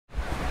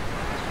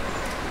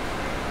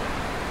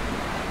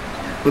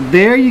Well,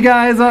 there you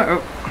guys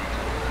are.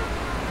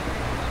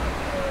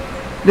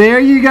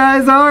 There you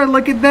guys are.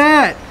 Look at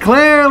that.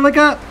 Claire, look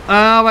up.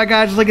 Oh my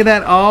gosh, look at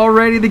that. All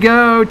ready to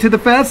go to the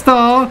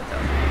Festhall.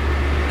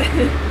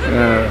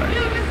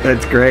 Alright.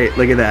 That's great.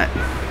 Look at that.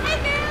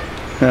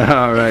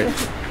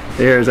 Alright.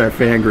 There's our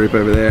fan group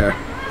over there.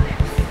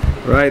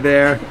 Right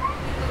there.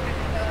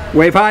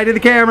 Wave hi to the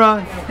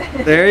camera.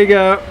 There you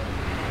go.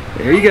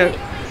 There you go.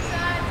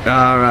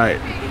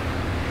 Alright.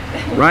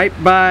 Right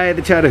by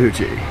the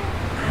Chattahoochee.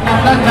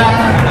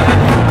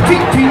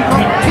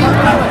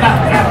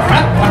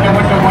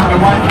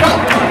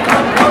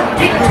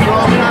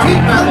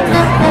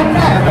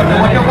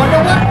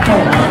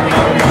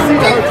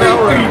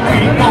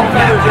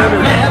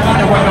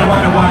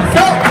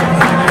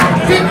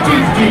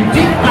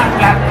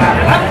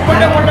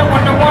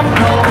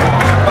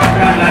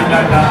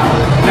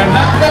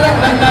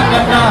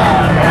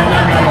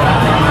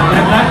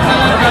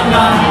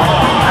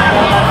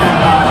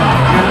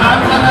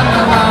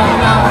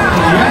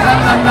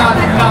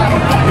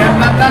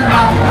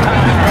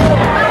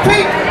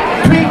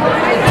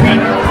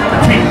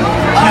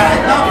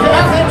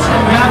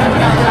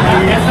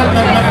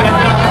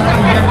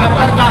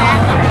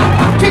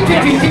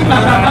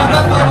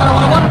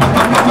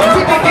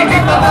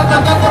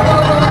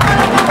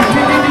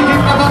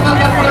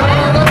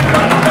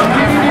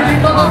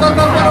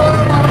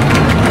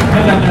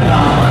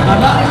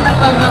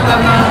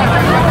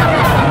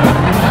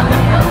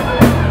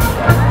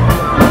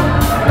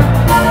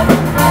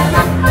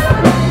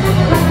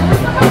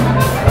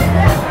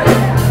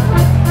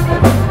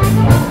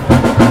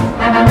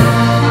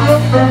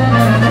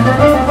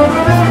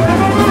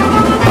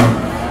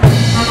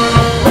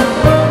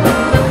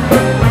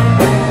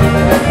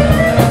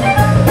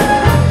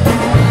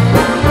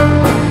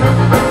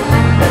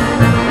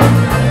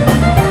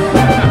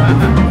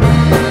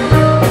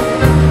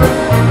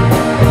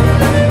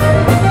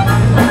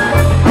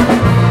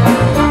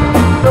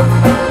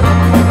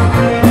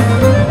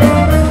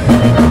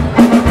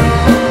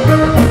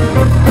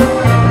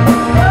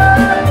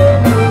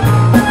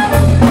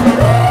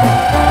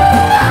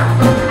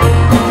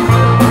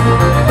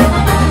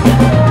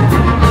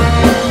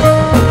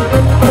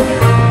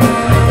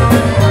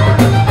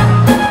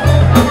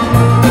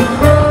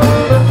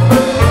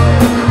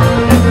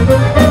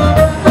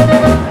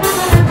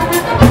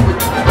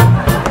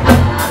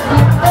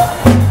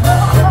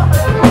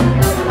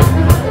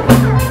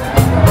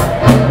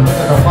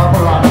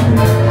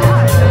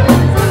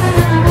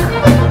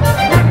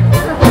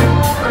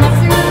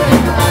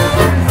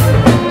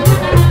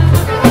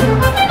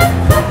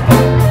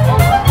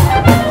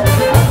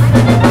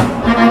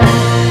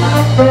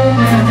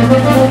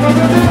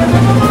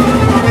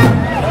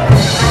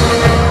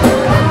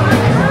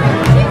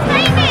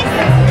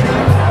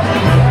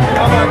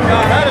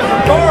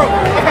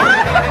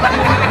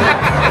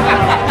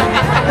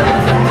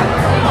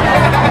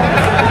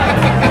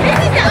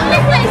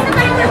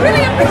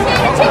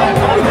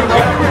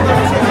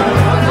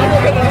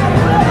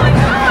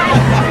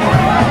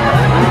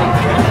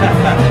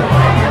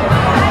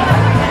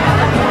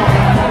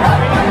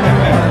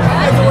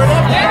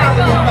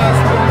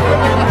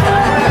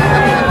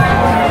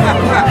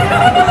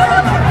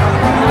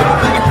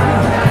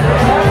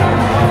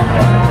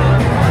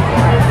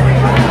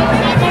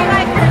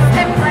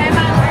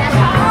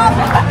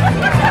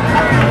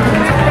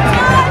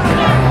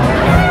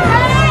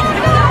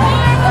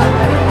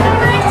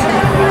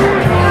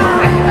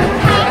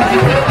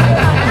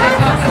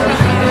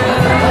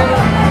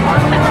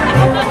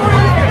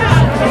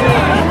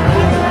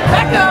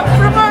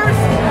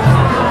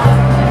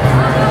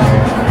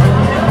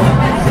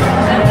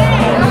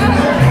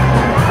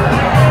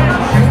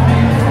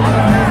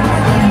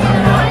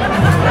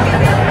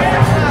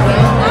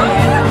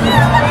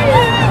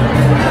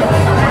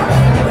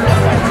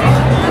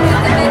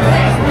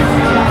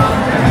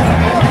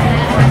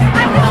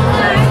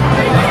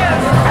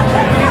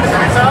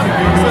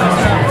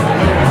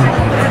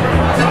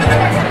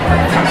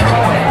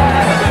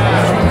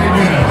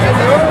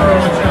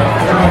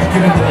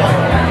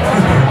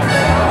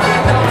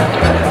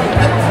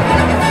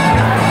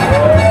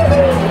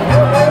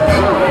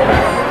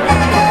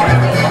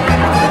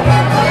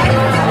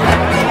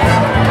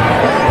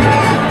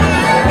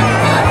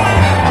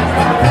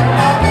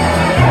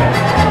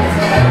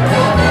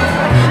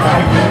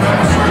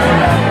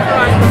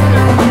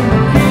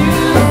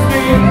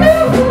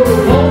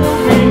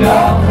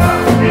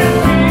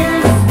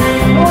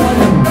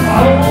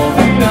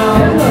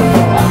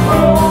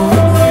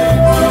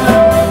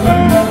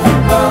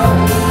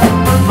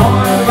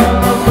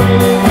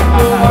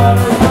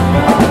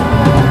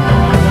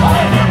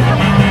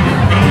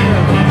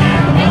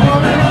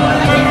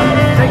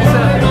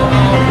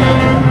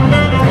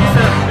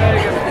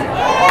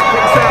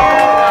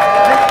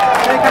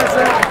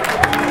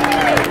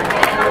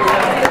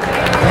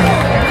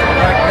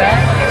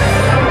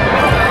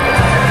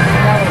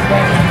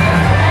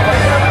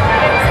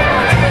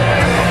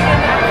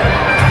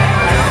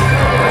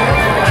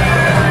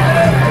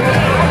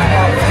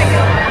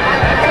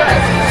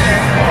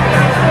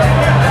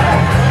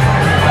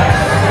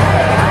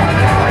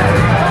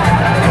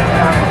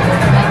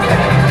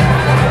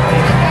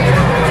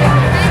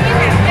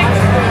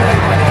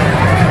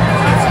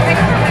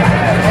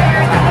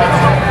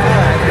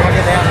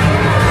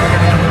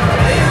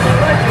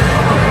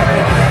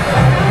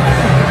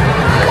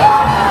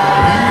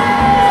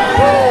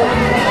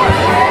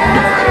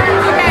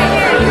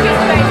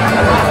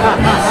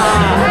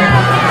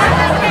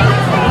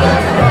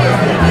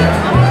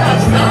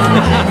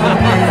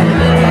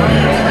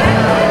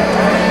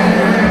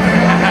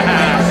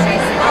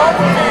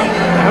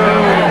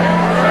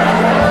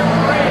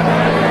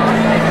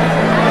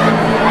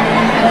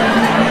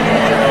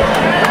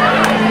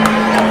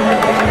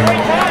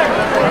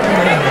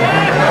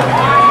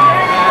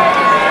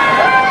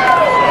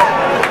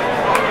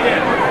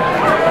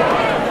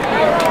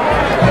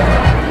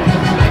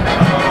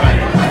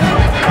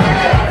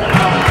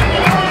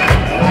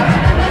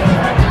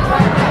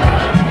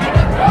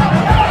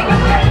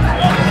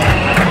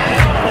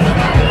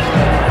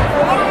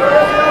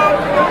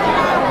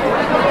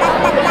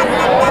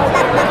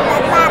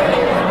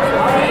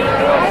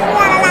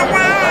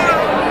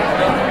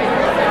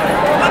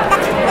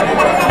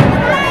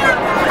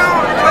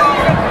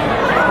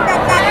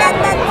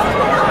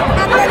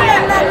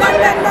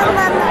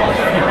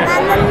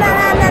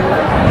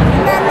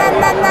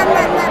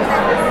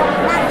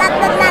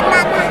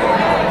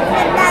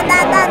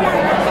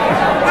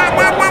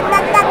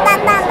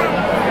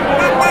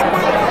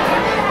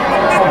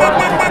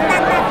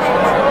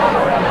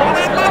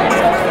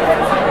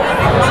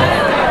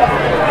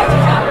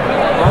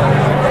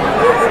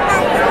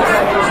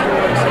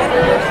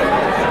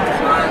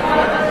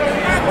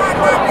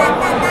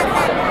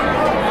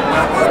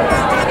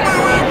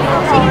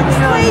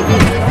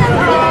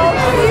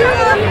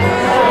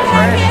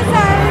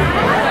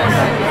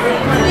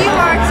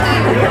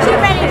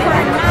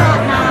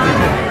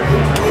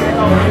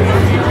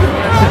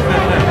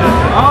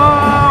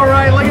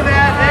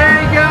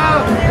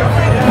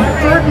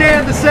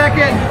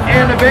 second,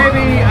 and the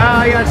baby,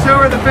 yeah, show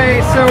her the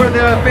face, show her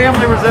the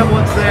family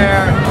resemblance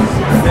there.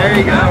 There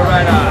you go,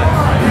 right on.